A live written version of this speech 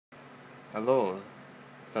Hello,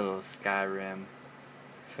 fellow Skyrim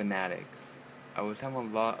fanatics. I was having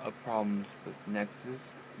a lot of problems with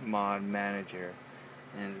Nexus Mod Manager,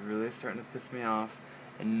 and it's really starting to piss me off,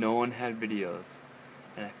 and no one had videos.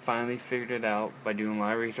 And I finally figured it out by doing a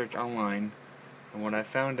lot of research online, and what I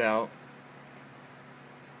found out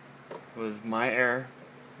was my error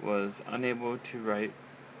was unable to write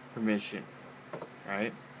permission,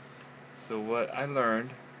 right? So what I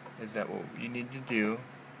learned is that what you need to do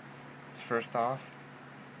is, first off,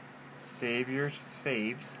 save your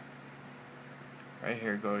saves. Right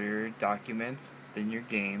here, go to your documents, then your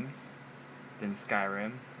games, then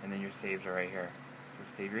Skyrim, and then your saves are right here.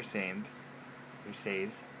 So save your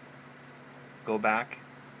saves. Go back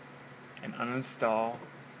and uninstall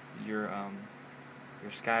your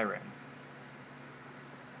Skyrim.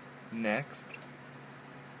 Next,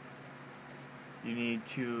 you need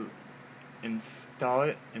to install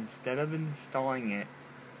it. Instead of installing it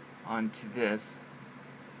onto this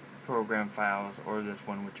program files or this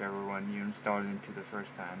one, whichever one you installed it into the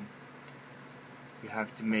first time, you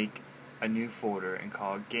have to make a new folder and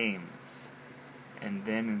call it games, and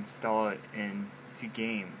then install it into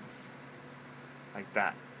games like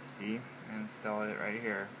that. See, and install it right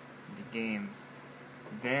here into games.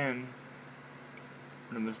 Then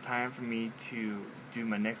when it was time for me to do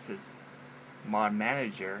my Nexus Mod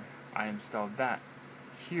Manager, I installed that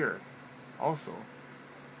here also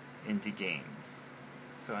into games.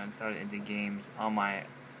 So I installed it into games on my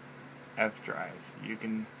F drive. You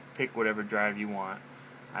can pick whatever drive you want.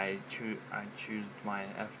 I choose my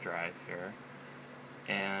F drive here,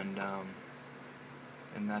 and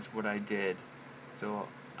that's what I did. So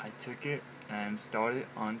I took it and I installed it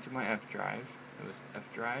onto my F drive. It was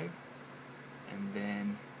F drive, and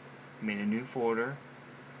then made a new folder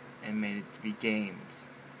and made it to be games.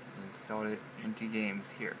 And installed it into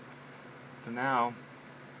games here. So now,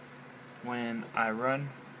 when I run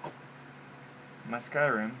my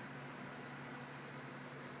Skyrim,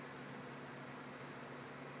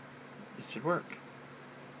 it should work.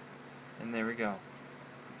 And there we go.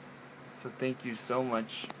 So thank you so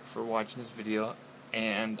much for watching this video.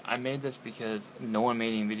 And I made this because no one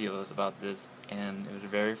made any videos about this, and it was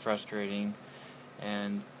very frustrating.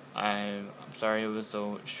 And I'm sorry it was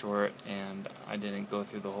so short and I didn't go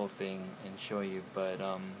through the whole thing and show you, but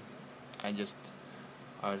I just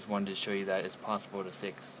wanted to show you that it's possible to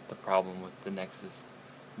fix the problem with the Nexus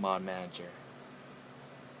Mod Manager.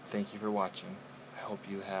 Thank you for watching. I hope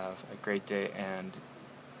you have a great day and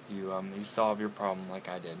you solve your problem like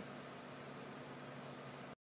I did.